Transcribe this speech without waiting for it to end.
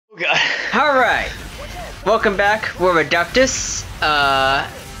god. Alright. Welcome back. We're Reductus.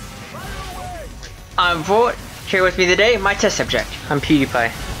 I'm Volt. Here with me today, my test subject. I'm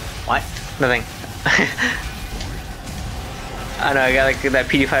PewDiePie. What? Nothing. I know, I got like that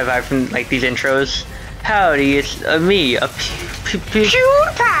PewDiePie vibe from like these intros. Howdy, it's me, a PewDiePie.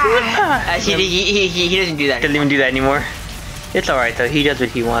 Actually, he doesn't do that. Doesn't even do that anymore. It's alright though, he does what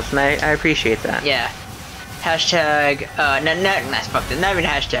he wants and I appreciate that. Yeah. Hashtag, fuck that, not even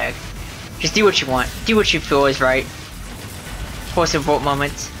hashtag. Just do what you want. Do what you feel is right. Post a Volt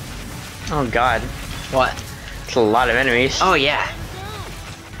moments. Oh god. What? It's a lot of enemies. Oh yeah.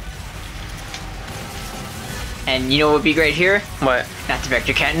 And you know what would be great here? What? Not the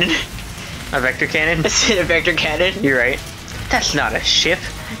vector cannon. A vector cannon? That's a vector cannon. You're right. That's not a ship.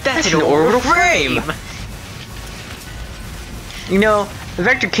 That's an orbital frame. You know, the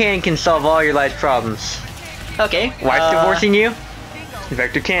vector cannon can solve all your life's problems. Okay. Wife divorcing you?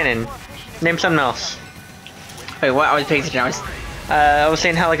 Vector cannon. Name something else. Wait, what? I was paying attention. I was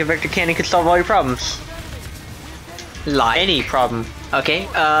saying how like a vector cannon could solve all your problems. Any problem. Okay.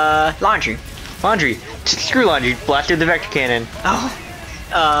 Laundry. Laundry. Screw laundry. Blast through the vector cannon. Oh.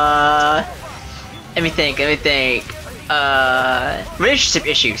 Let me think. Relationship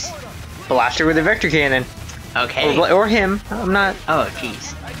issues. Blast her with a vector cannon. Okay. Or him. I'm not. Oh,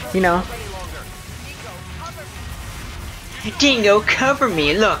 jeez. You know. Dingo, cover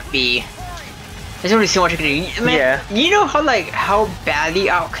me. Look, B. There's only so much I can do. Man, yeah. You know how badly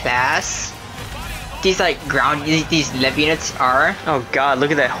outclassed these these Lev units are? Oh god, look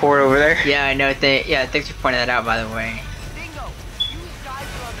at that horde over there. Yeah, I know. Yeah, thanks for pointing that out, by the way.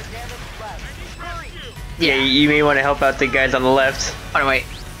 Yeah, you may want to help out the guys on the left. Oh no, wait.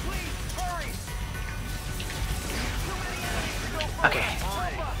 Okay.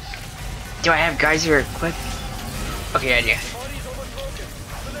 Do I have guys who are equipped? Okay, I do.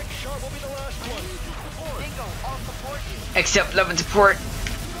 Accept love and support.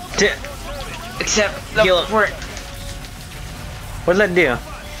 Accept love and support. What does that do?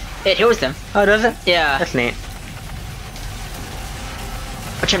 It heals them. Oh, does it? Yeah. That's neat.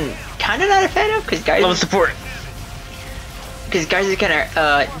 Which I'm kind of not a fan of, because guys. Love and support. Because guys are kind of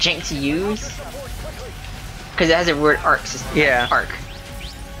jank to use. Because it has a word arc system. Yeah. Arc.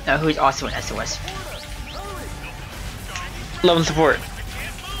 Who's also an SOS. Love and support.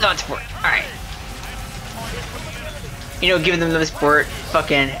 Love and support. Alright. You know, giving them love and support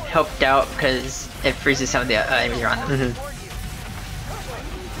fucking helped out because it freezes some of the enemies around them.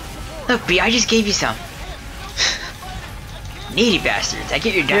 Look, B, I just gave you some. Needy bastards. I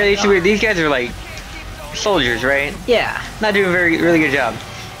get your Yeah, it's weird. These guys are like soldiers, right? Yeah. Not doing a really good job.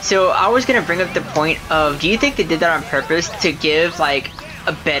 So I was gonna bring up the point of, do you think they did that on purpose to give like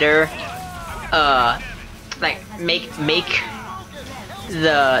a better, like make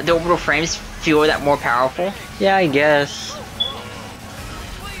the orbital frames feel that more powerful? Yeah, I guess.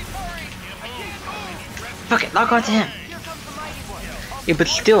 Fuck it, lock onto him. Yeah, but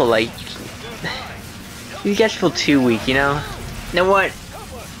still, like, these guys feel too weak, you know? You know what?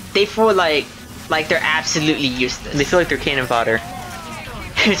 They feel like they're absolutely useless. They feel like they're cannon fodder.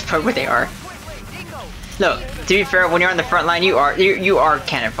 It's probably what they are. Look, to be fair, when you're on the front line, you are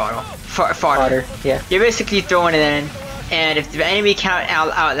cannon fodder. Fodder. Yeah. You're basically throwing it in, and if the enemy can't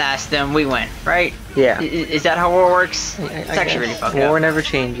outlast them, we win, right? Yeah. Is that how war works? It's actually really fucked up. War never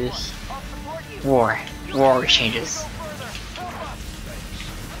changes. War always changes.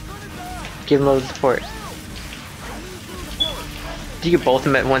 Give them loads of support. Did you get both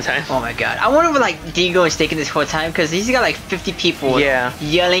of them at one time? Oh my god. I wonder what like Dingo is taking this whole time, because he's got like 50 people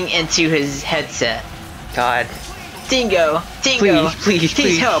yelling into his headset. God. Dingo!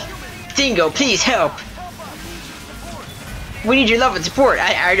 Please help! Dingo, please help! We need your love and support!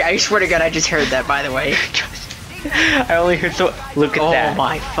 I swear to god I just heard that, by the way. I only heard so. Look at that. Oh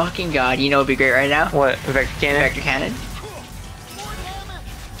my fucking god, you know what would be great right now? What? Vector cannon? Vector cannon.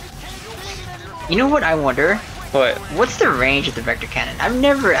 You know what I wonder? What? What's the range of the vector cannon? I've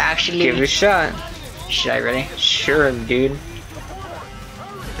never actually... Give it a shot. Should I really? Sure, dude.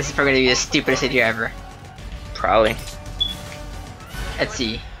 This is probably gonna be the stupidest idea ever. Probably. Let's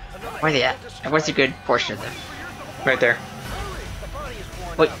see. Where are they at? What's a good portion of them? Right there.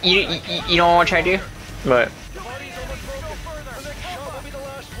 What, you don't want to try to do? What?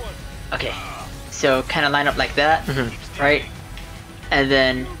 Okay. So, kind of line up like that, right? And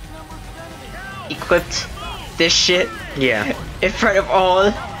then... equipped this shit. Yeah. In front of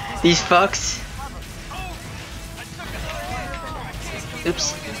all these fucks.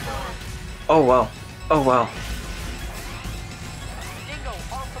 Oops. Oh wow. Oh wow.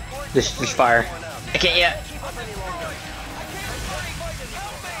 This fire. I can't yet.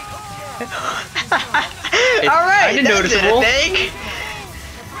 Alright, kinda that's it, noticeable. I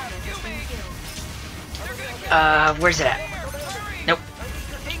think. Where's it at? Nope.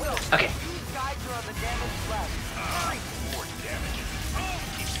 Okay.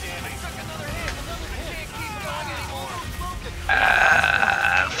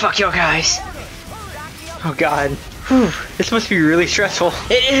 Fuck you guys. Oh god. Whew. This must be really stressful.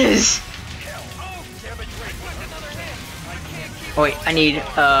 It is! Oh wait, I need,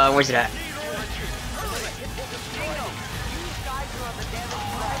 where's it at?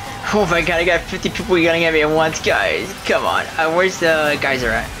 Oh my god, I got 50 people yelling at me at once, guys. Come on. Where's the geyser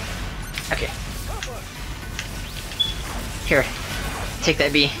at? Okay. Here. Take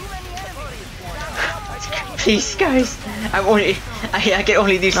that B. Please, guys. I can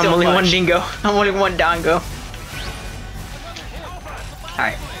only do so much. I'm only one dingo. I'm only one dongo.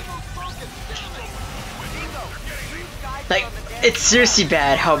 Alright. Like, it's seriously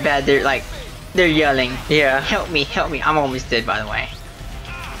bad how bad they're yelling. Yeah. Help me, help me. I'm almost dead, by the way.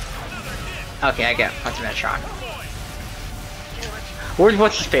 Okay, I got punch Metron. Where's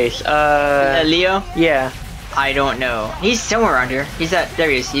what's his face? Leo? Yeah. I don't know. He's somewhere around here. He's at,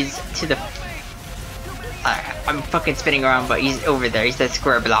 there he is. He's to the... I'm fucking spinning around, but he's over there. He's that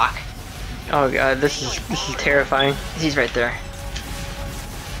square block. Oh god, this is terrifying. He's right there.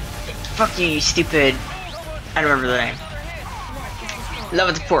 Fuck you, you stupid... I don't remember the name. Love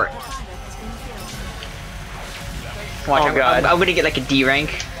and support. Watch, Oh god. I'm gonna get like a D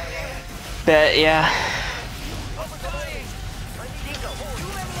rank. Bet, yeah.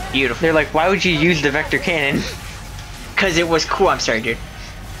 Beautiful. They're like, why would you use the vector cannon? Cause it was cool. I'm sorry, dude.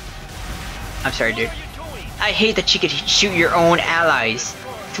 I'm sorry, dude. I hate that you could shoot your own allies.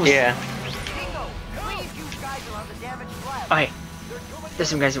 Yeah. Oh, hey. There's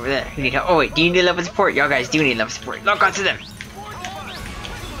some guys over there who need help. Oh wait, do you need level support? Y'all guys do need level support. Lock onto them.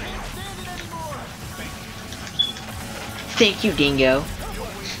 Thank you, Dingo.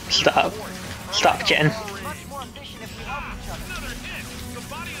 Stop. Stop, Jen.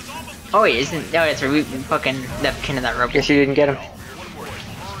 Oh wait, isn't... No, that's right. We fucking left Ken in that rubble. Guess you didn't get him.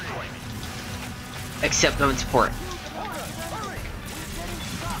 Except level support.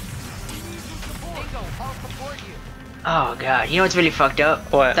 Oh god, you know what's really fucked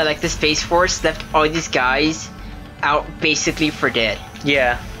up? What? That like the Space Force left all these guys out basically for dead.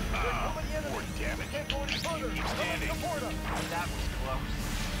 Yeah.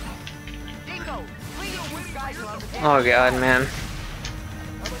 Oh god, man.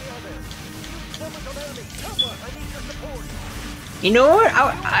 You know what?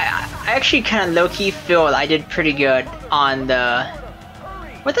 I actually kind of low-key feel I did pretty good on the...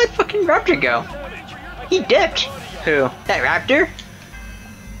 Where'd that fucking raptor go? He dipped. Who? That raptor?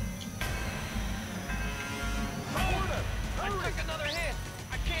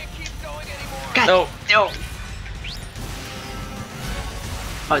 God, Oh. no.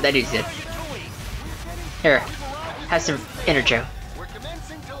 Oh, that dude's dead. Here, have some Energo.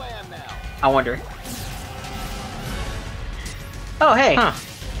 I wonder. Oh, hey. Huh.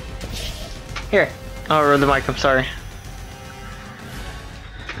 Here. Oh, rode the mic, I'm sorry.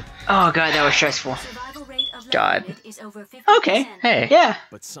 Oh god, that was stressful. God. Okay. Hey. Yeah.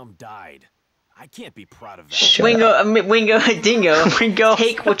 But some died. I can't be proud of that. Shut Wingo, up. Wingo, Dingo. Wingo.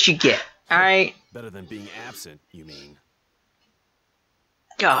 Take what you get. Alright? Better than being absent, you mean?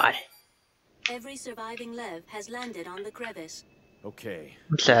 God. Every surviving Lev has landed on the crevice. Okay.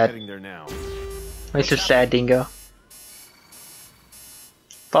 I'm sad. Heading there now. Why so sad, Dingo?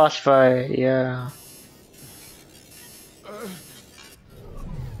 Boss fight, yeah.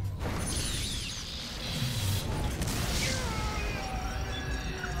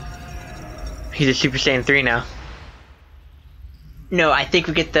 He's a Super Saiyan 3 now. No, I think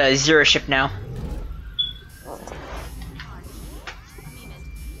we get the Zero ship now.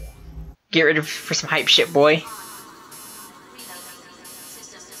 Get rid of for some hype shit, boy.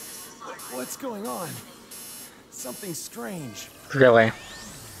 What's going on? Something strange. Really?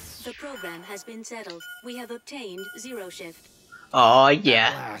 The program has been settled. We have obtained Zero Shift. Oh yeah.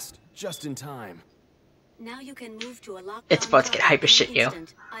 Last, just in time. Now you can move to a lockdown. It's about to get hype as target shit, in yo. an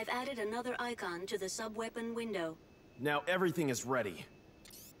instant. I've added another icon to the sub-weapon window. Now everything is ready.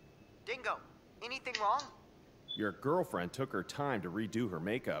 Dingo, anything wrong? Your girlfriend took her time to redo her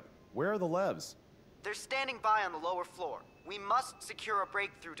makeup. Where are the Levs? They're standing by on the lower floor. We must secure a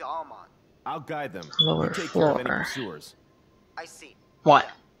breakthrough to Almon. I'll guide them. Lower You take care of any floor. pursuers. I see. What?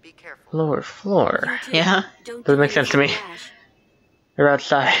 Be careful. Lower floor. You two, Yeah? don't Doesn't make do sense to me. anything rash. They're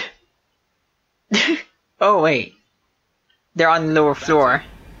outside. Oh wait. They're on the lower floor.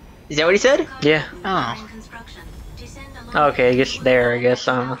 Is that what he said? Yeah. Oh. Construction. Descend along Okay, I guess there, I guess,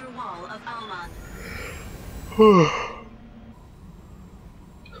 the outer wall of It's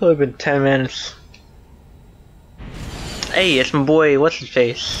only been 10 minutes. Hey, it's my boy, what's his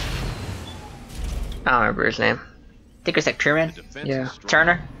face? I don't remember his name. I think it's like Truman. Yeah.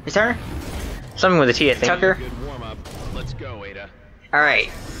 Turner? Is Turner? Something with a T, I think. Tucker? Good warm-up. Let's go, Ada. Alright.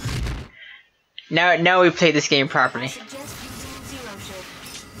 Now we play this game properly. I suggest using Zero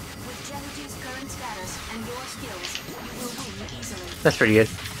Shift. With Gen2's current status and your skills, you will win easily. That's pretty good.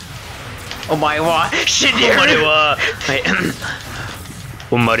 Oh my god. Shit, dude. Wait.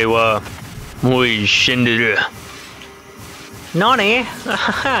 Omariwa. Muy shinderu. Nani?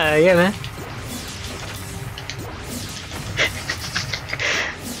 Yeah, man.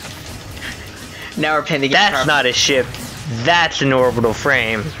 Now we're playing the game That's properly. not a ship. That's an orbital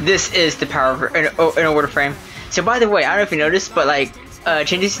frame. This is the power of an order frame. So by the way, I don't know if you noticed, but like,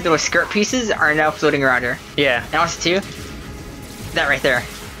 changes to those skirt pieces are now floating around here. Yeah. And also too, that right there.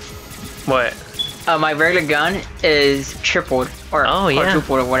 What? My regular gun is tripled or Oh, yeah.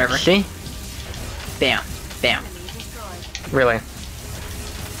 quadrupled or whatever. See? Bam, bam. Enemy destroyed. Really?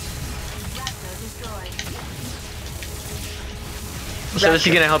 Raptor destroyed. So this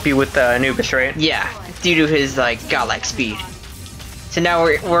is gonna help you with Anubis, right? Yeah, due to his like godlike speed. So now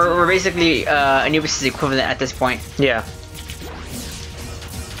we're basically Anubis' equivalent at this point. Yeah.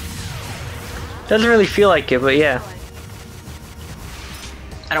 Doesn't really feel like it, but yeah.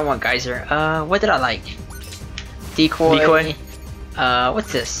 I don't want geyser. What did I like? Decoy. Decoy?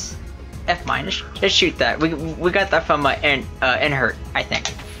 What's this? F minus. Let's shoot that. We got that from Inhert, I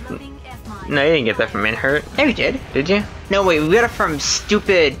think. Loading F-mine. No, you didn't get that from Inhert, Yeah, we did. did you? No, wait, we got it from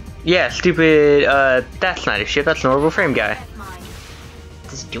stupid. Yeah, stupid, that's not a ship, that's an orbital frame guy. F-mine.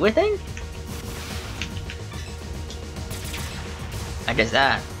 Does it do a thing? I guess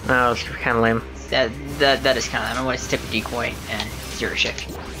that. Oh, it's kinda lame. That is kind of. I'm gonna stick with decoy and zero shift.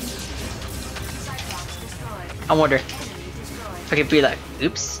 Cyclops destroyed. I wonder Enemy destroyed. if I could be like,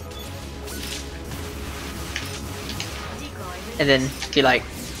 oops, Decoy. and then be like,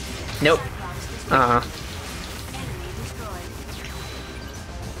 nope. Cyclops destroyed. Uh-huh. Enemy destroyed.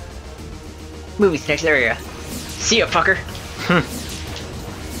 Move to the next area. See ya, fucker.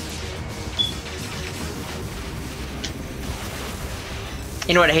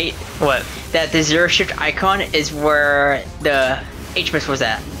 You know what I hate? What? That the zero shift icon is where the H-miss was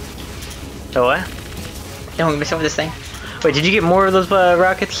at. The what? Don't miss over this thing. Wait, did you get more of those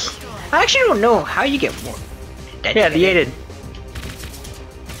rockets? I actually don't know how you get more. Yeah, the aided.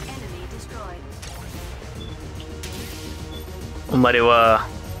 Enemy destroyed. Omariwa.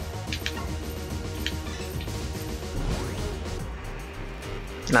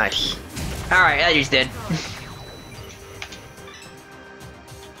 Nice. Alright, that dude's dead.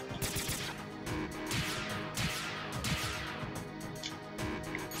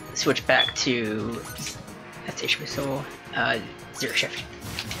 Switch back to that's H-missile, zero shift.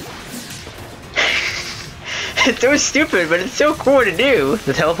 It's so stupid, but it's so cool to do.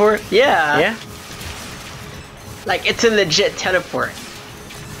 The teleport? Yeah. Yeah? Like it's a legit teleport.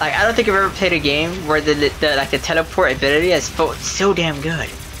 Like I don't think I've ever played a game where the teleport ability has felt so damn good.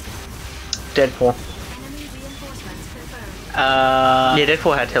 Deadpool. Enemy reinforcements confirmed. Yeah,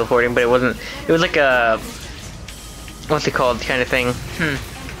 Deadpool had teleporting, but it wasn't. It was like a. What's it called? Kind of thing.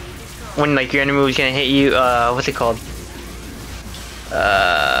 When like your enemy was gonna hit you, what's it called?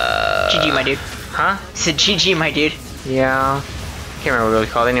 GG, my dude. Huh? Said GG, my dude. Yeah. Can't remember what it was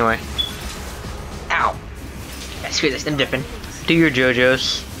called anyway. Ow. Yeah, screw this, I'm dipping. Do your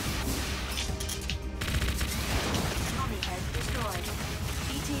JoJo's. Tommy head destroyed.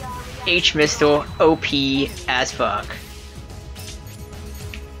 BTR H-missile, OP as fuck.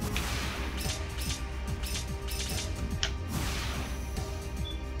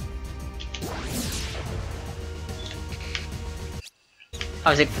 I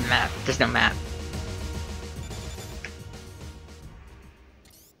was looking for the map. There's no map.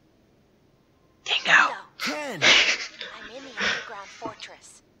 Dingo! Ken! I'm in the underground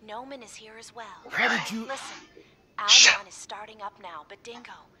fortress. Noman is here as well. How did you... Listen, Almon is starting up now, but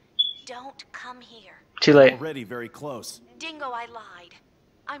Dingo, don't come here. Too late. Already very close. Dingo, I lied.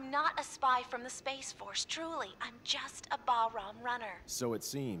 I'm not a spy from the Space Force, truly. I'm just a Bahram runner. So it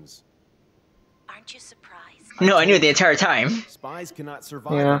seems. Aren't you surprised? No, I knew the entire time. Spies cannot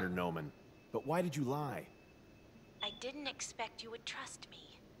survive Yeah. under Noman. But why did you lie? I didn't expect you would trust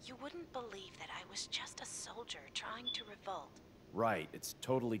me. You wouldn't believe that I was just a soldier trying to revolt. Right, it's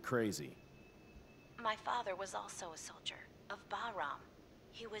totally crazy. My father was also a soldier of Bahram.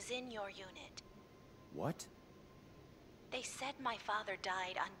 He was in your unit. What? They said my father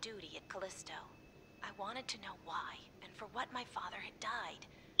died on duty at Callisto. I wanted to know why and for what my father had died.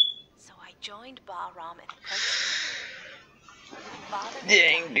 So I joined Bahram and approached me. Father had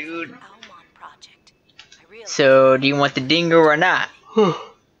Dang, done dude. the Almon project. I realized So, do you want the dingo or not?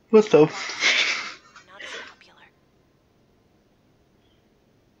 What the? not as popular.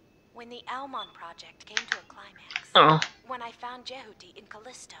 When the Almon project came to a climax, Oh. when I found Jehuti in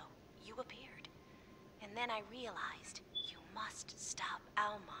Callisto, you appeared. And then I realized you must stop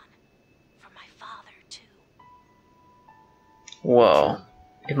Almon. For my father, too. Whoa.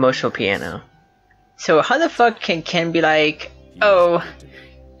 Emotional piano. So how the fuck can Ken be like, oh,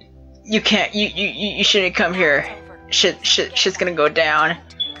 you can't, you shouldn't come here. Shit's gonna go down.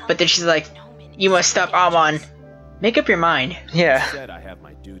 But then she's like, you must stop Almon. Make up your mind. Yeah. Said I have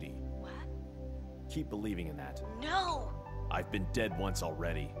my duty. What? Keep believing in that. No! I've been dead once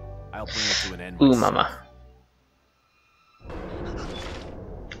already. I'll bring it to an end. Ooh, myself. mama.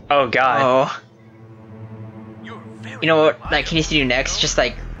 Oh god. Oh. You know what, like, he needs to do next? Just,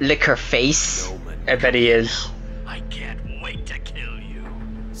 like, lick her face. I bet he is. I can't wait to kill you.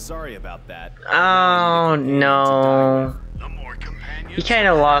 Sorry about that. Oh no. The more companions. He kind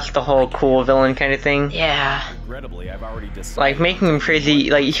of lost the whole cool villain kind of thing. Yeah. Regrettably, I've already decided. Like making him crazy.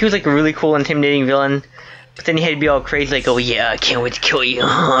 Like he was like a really cool, intimidating villain, but then he had to be all crazy. Like, oh yeah, I can't wait to kill you.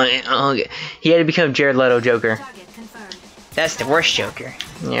 He had to become Jared Leto Joker. Target confirmed. That's the worst Joker.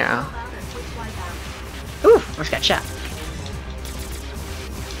 Yeah. Ooh, almost got shot.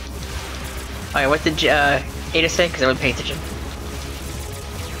 Alright, what did Ada say? Because I wasn't paying attention.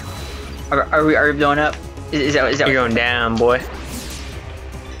 Are we blowing up? Is that You're going down, boy.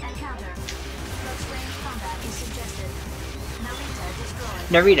 Encounter. Close range combat is suggested.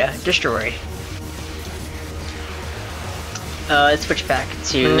 Narita destroyed. Narita, destroyed. Let's switch back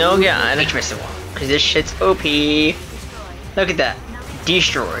to No god. H missile. Because this shit's OP. Look at that.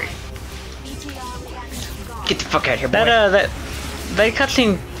 Destroyed. ETR reaction gone. Get the fuck out of here, boy. That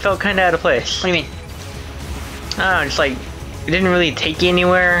cutscene felt kind of out of place. What do you mean? I don't know, just like it didn't really take you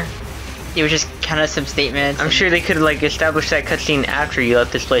anywhere. It was just kind of some statements. I'm sure they could have like established that cutscene after you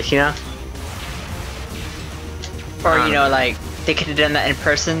left this place, you know? Or, you know, like, they could have done that in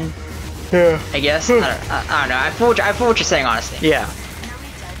person, Yeah. I guess. I don't know. I feel what you're saying, honestly. Yeah.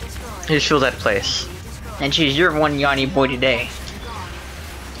 Narita destroyed. It just feels that place. And geez, you're one Yanni boy today.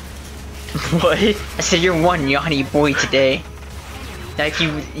 What? I said you're one Yanni boy today. Like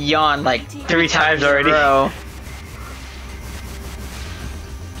you yawned like 3 times already. in a row.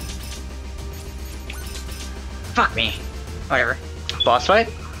 Fuck me. Whatever. Boss fight?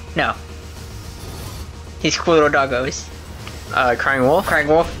 No. These cool little doggos. Crying Wolf? Crying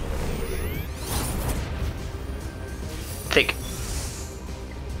wolf. Thick.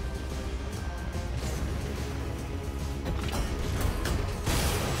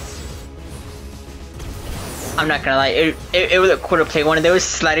 I'm not gonna lie, it would look cool to play one of those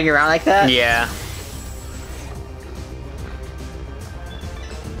sliding around like that. Yeah.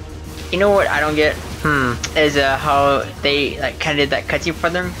 You know what I don't get? Hmm. Is how they like kind of did that cutscene for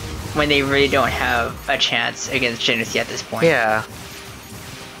them when they really don't have a chance against Genesee at this point. Yeah.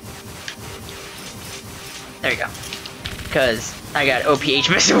 There you go. Cause I got OPH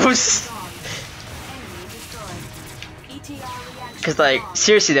missiles. Cause like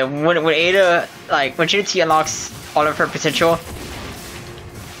seriously though, when Ada when Genesee unlocks all of her potential,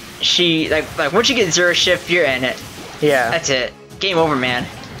 she like once you get zero shift, you're in it. Yeah. That's it. Game over, man.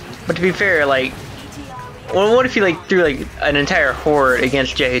 But to be fair, like, well, what if you like threw like an entire horde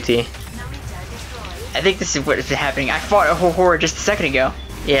against Jehuti? I think this is what is happening. I fought a whole horde just a second ago.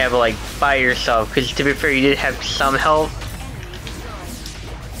 Yeah, but like by yourself, because to be fair, you did have some help.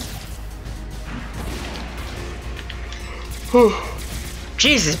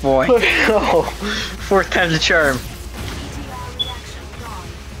 Jesus, boy. Oh, 4th time's the charm.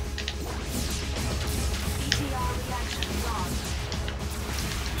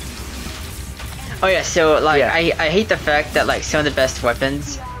 Oh yeah, so like Yeah. I hate the fact that like some of the best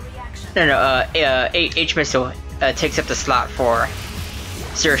weapons. No, H missile takes up the slot for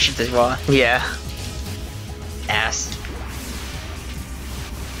zero shift as well. Yeah. Ass.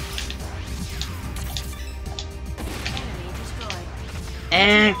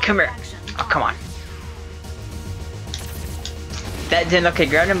 And come here. Oh, come on. That didn't look like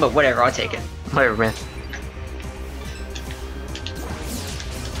grounding, but whatever, I'll take it. Whatever, man.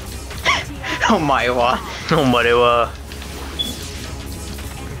 Oh my god. Oh, but it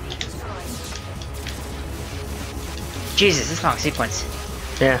Jesus, this long sequence.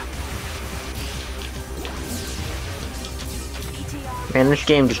 yeah. Man, this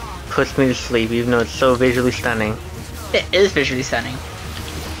game just puts me to sleep, even though it's so visually stunning. It is visually stunning.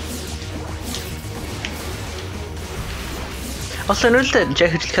 Also, notice that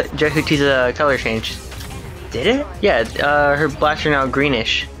Jehuti's color changed. Did it? Yeah, her blaster now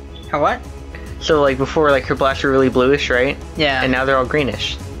greenish. Or what? So like before, like her blaster were really bluish, right? Yeah. And now they're all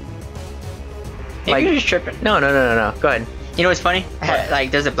greenish. Maybe like- you're just tripping. No. Go ahead. You know what's funny?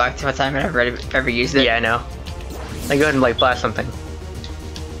 Like, there's a black tip time and I've ever used it. Yeah, I know. Like go ahead and like blast something.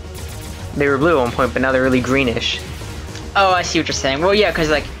 They were blue at one point, but now they're really greenish. Oh, I see what you're saying. Well, yeah, because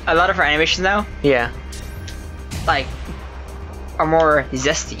like a lot of our animations now, Yeah. like, are more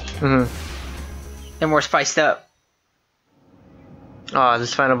zesty. Mhm. They're more spiced up. Oh,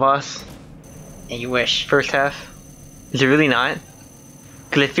 this final boss, And you wish. first half. Is it really not?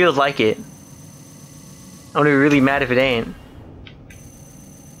 Cause it feels like it. I'm gonna be really mad if it ain't.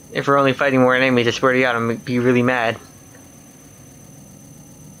 If we're only fighting more enemies, I swear to God, I'm gonna be really mad.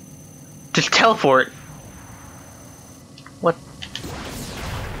 Just teleport. What?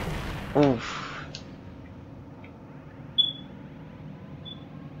 Oof.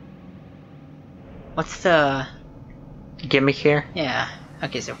 What's the... Gimmick here? Yeah.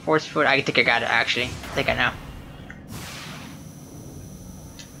 Okay, so force food. I think I got it, actually. I think I know.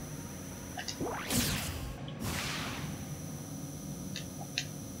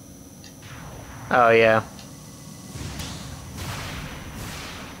 Oh yeah.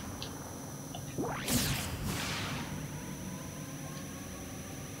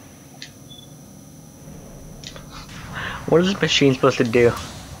 What is this machine supposed to do?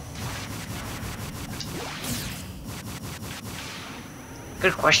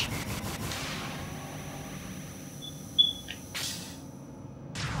 Good question.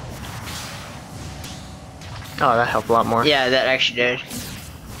 Oh, that helped a lot more. Yeah, that actually did.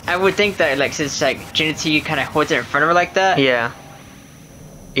 I would think that, like, since, like, Trinity kind of holds it in front of her like that, Yeah.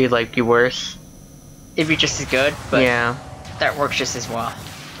 It'd like be worse. it'd be just as good, but Yeah. that works just as well.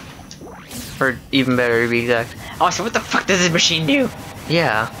 Or even better, to be exact. Also, what the fuck does this machine do?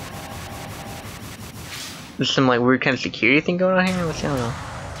 Yeah. There's some like weird kind of security thing going on here. What's I don't know.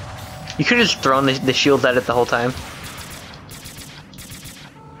 You could have just thrown the shields at it the whole time.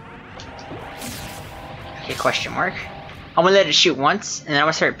 Okay, question mark. I'm gonna let it shoot once, and then I'm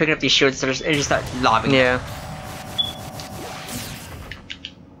gonna start picking up these shields and just start lobbing them. Yeah.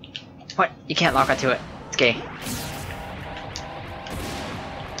 What? You can't lock onto it. It's gay.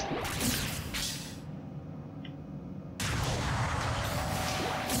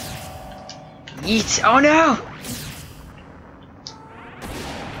 Yeet! Oh no!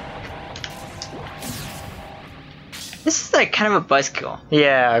 This is like kind of a buzzkill.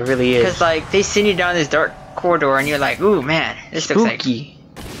 Yeah, it really is. Because like, they send you down this dark corridor and you're like, ooh man, this looks like Spooky.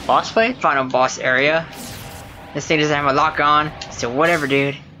 Boss fight? final boss area. This thing doesn't have a lock on, so whatever,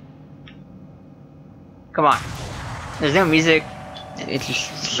 dude. Come on. There's no music. It's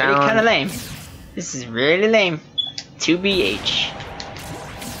just It's really kind of lame. This is really lame. 2BH.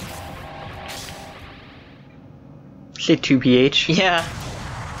 Say 2PH. Yeah.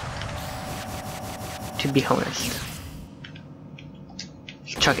 To be honest.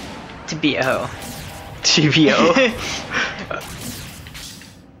 Chuck it. To be a hoe. TVO.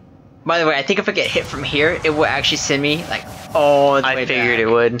 By the way, I think if I get hit from here, it will actually send me like all the way I figured back. it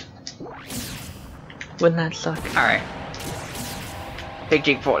would. Wouldn't that suck? Alright. Big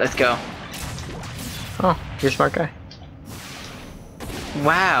Jig Bolt, let's go. Oh, you're a smart guy.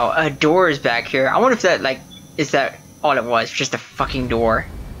 Wow, a door is back here. I wonder if that, like, is that all it was? Just a fucking door.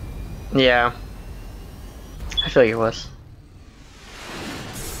 Yeah. I feel like it was.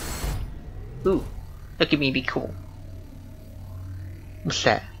 Ooh, look at me be cool. What's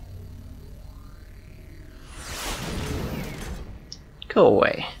that? Go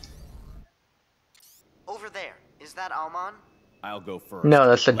away. Over there. Is that Alman? I'll go first. No,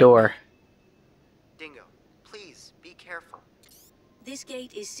 that's the door. Dingo, please be careful. This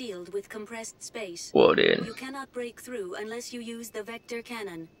gate is sealed with compressed space. Whoa, dude. You cannot break through unless you use the vector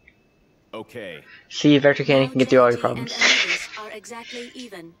cannon. Okay, See, Vector Cannon can get through all your Longevity problems. and enemies are exactly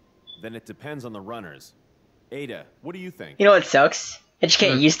even. then it depends on the runners. Ada, what do you think? You know what sucks? I just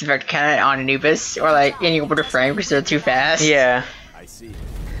can't use the Vector Cannon on Anubis or like any older frame because they're too fast. Yeah. I see.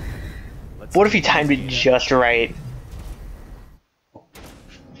 Let's What if you timed it just right?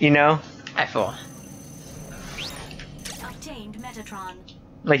 You know? I fall. Obtained Metatron.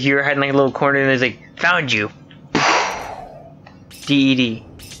 Like you were hiding like a little corner and it's like, found you. DED.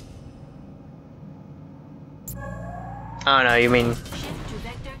 Oh no, you mean Shift to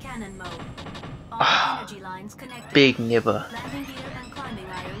vector cannon mode. All energy lines connected. big nibba. Landing gear and climbing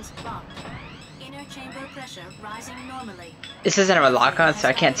irons locked. Inner chamber pressure rising normally. This doesn't have a lock on, so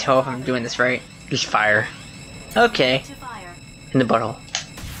I can't tell if I'm doing this right. Just fire. Okay. To fire. In the butthole.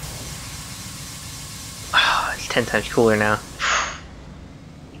 Oh, it's 10 times cooler now.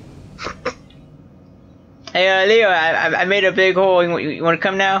 Hey, Leo, I made a big hole. You want to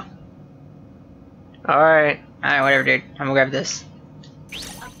come now? Alright. Alright, whatever, dude. I'm gonna grab this.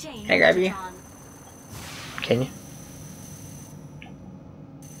 Obtain Can I grab you? Metatron. Can you? You're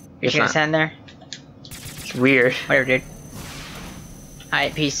It's gonna not. stand there? It's weird. Whatever, dude.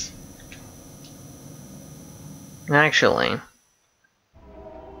 Alright, peace. Actually.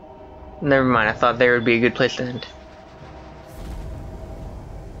 Never mind, I thought there would be a good place to end.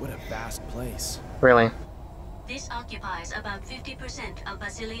 What a vast place. Really? This occupies about 50% of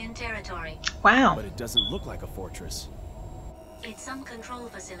Basilian territory. Wow. But it doesn't look like a fortress. It's some control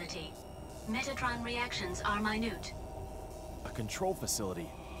facility. Metatron reactions are minute. A control facility.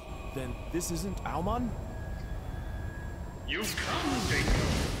 Then this isn't Almon? You've come,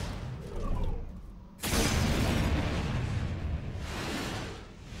 Dingo.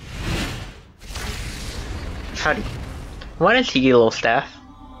 Howdy. Why did he get a little staff?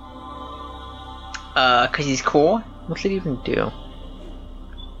 Cause he's cool. What's it even do?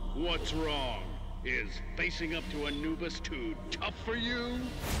 What's wrong? Is facing up to Anubis too tough for you?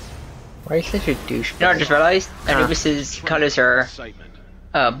 Why are you such a douche? You know what I just realized? Huh. Anubis's colors are,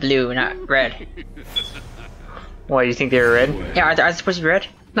 Excitement. blue, not red. Why, do you think they were red? Yeah, aren't they supposed to be red?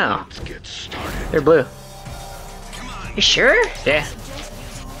 No, Let's get started. they're blue. You sure? Yeah. Suggest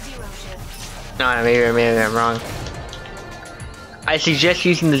using zero shift. No, maybe I'm wrong. I suggest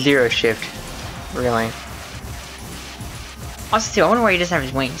using the zero shift. Really. Also, too, I wonder why he doesn't have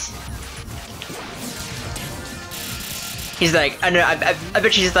his wings. He's like, I know, I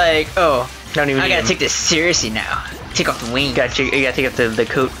bet she's like, oh, Don't even I need gotta them. take this seriously now. Take off the wings. You gotta take up the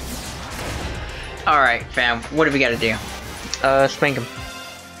coat. Alright, fam, what do we gotta do? Spank him.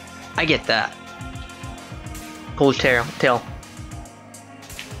 I get that. Pull his tail.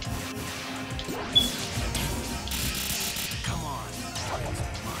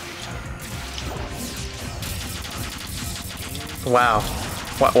 Wow.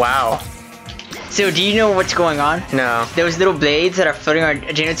 Wow. So, do you know what's going on? No. Those little blades that are floating on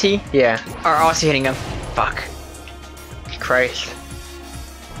Genity Yeah. are also hitting him. Fuck. Christ.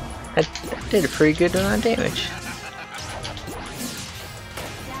 That did a pretty good amount of damage.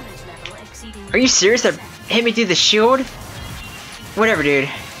 Damage level exceeding. Are you serious? That hit me through the shield? Whatever, dude.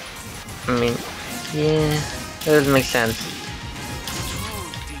 I mean, yeah. That doesn't make sense.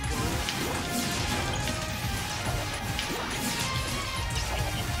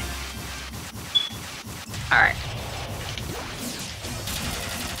 Alright.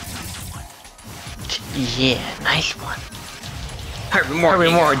 Yeah, nice one. Hurt me more. Hurry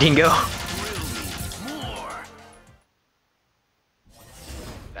Dingo. more, Dingo. More.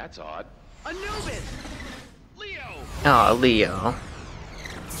 That's odd. Anubis! Leo! Oh, Leo.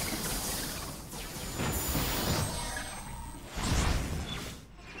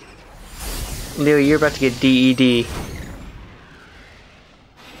 Leo, you're about to get DED.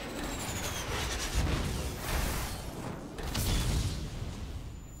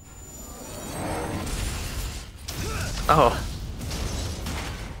 Oh.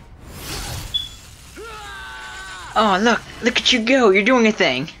 Oh, look at you go. You're doing a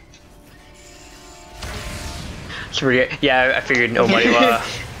thing. It's pretty, yeah, I figured nobody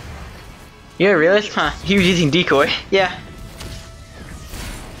You know, realize? Huh. He was using decoy. Yeah.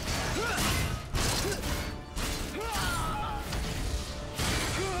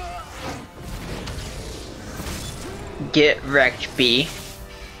 Get wrecked, B.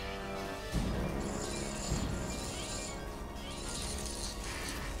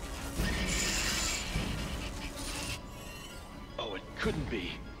 Oh, it couldn't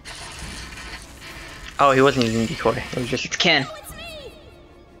be. Oh, he wasn't using decoy. It was just It's Ken.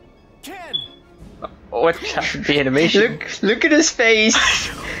 Ken! what the animation? Look at his face.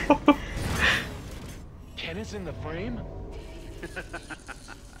 Ken is in the frame?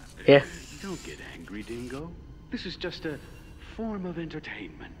 Yeah. Don't get angry, Dingo. This is just a form of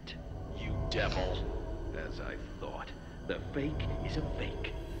entertainment. You devil. As I thought, the fake is a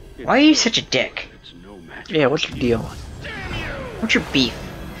fake. Why are you such a dick? It's no match. Yeah, what's the deal? What's your beef?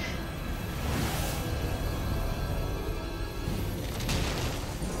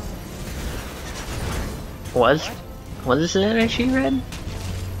 Was this an actually read?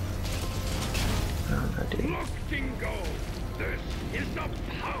 Oh, no, dude. Look, Dingo. This is the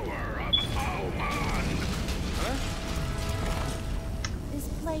power of Almon. This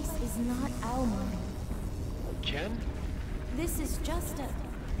place is not Almon. Ken? This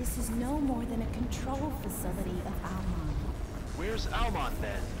is no more than a control facility of Almon. Where's Almon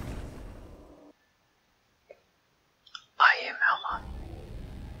then? I am Almon.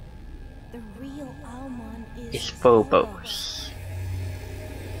 The real Almon is It's Phobos.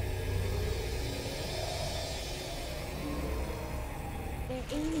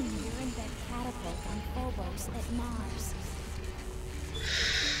 They're aiming you in that catapult on Phobos at Mars.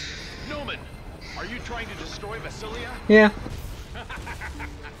 Noman, are you trying to destroy Basilia? Yeah.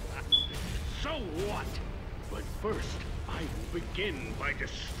 So what? But first, I will begin by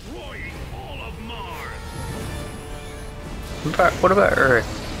destroying all of Mars. What about Earth?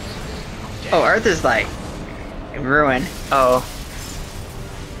 Oh, Earth is like in ruin. Oh.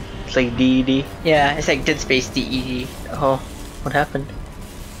 It's like DED. Yeah, it's like Dead Space DED. Oh. What happened?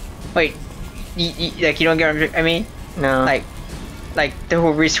 Wait, like you don't get what I mean? No. Like the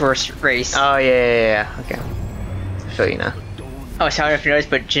whole resource race. Oh, yeah. Okay. So you know. Oh, so I don't know if you noticed,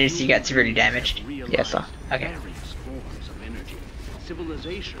 but Genesee got severely damaged. Yeah, so. Okay. Various forms of energy.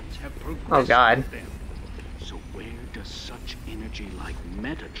 Civilizations have progressed Oh, God. with them. So where does such energy like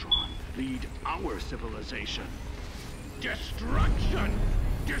Metatron lead our civilization? Destruction!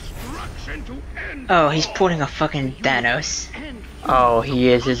 Destruction to end. Oh, he's pulling a fucking Thanos. And Oh, he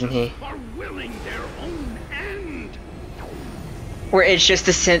is, isn't he? are willing their own end. Where it's just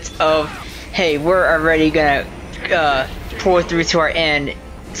a sense of, hey, we're already gonna pour through to our end,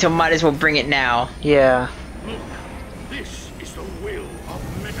 so might as well bring it now. Yeah. Look, this is the will of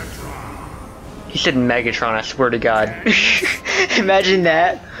Metatron. He said Megatron, I swear to God. Imagine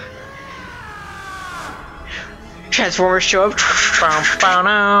that. Transformers show up. A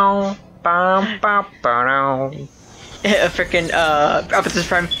freaking Optimus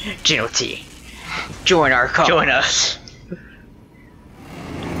Prime. Geno T. Join our cause. Join us.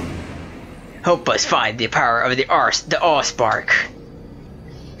 Help us find the power of the Allspark.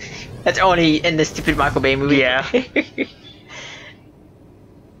 That's only in the stupid Michael Bay movie. Yeah.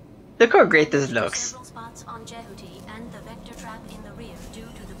 Look how great this looks. Several spots on Jehuti and the vector trap in the rear due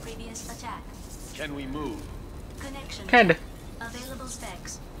to the previous attack. Can we move? Connection. Kinda. Available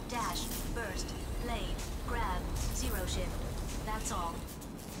specs. Dash, burst, blade, grab, zero shift. That's all.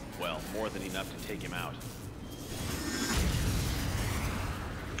 Well, more than enough to take him out.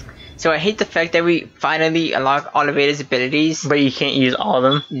 So I hate the fact that we finally unlock all of Ada's abilities. But you can't use all of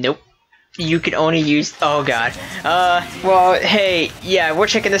them. Nope. You can only use. Oh god. Well, hey, yeah, we're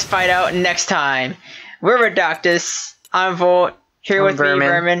checking this fight out next time. We're Redoctus. I'm Volt. Here I'm with Vermin. me,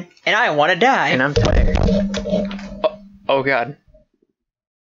 Vermin, and I want to die. And I'm tired. Oh god.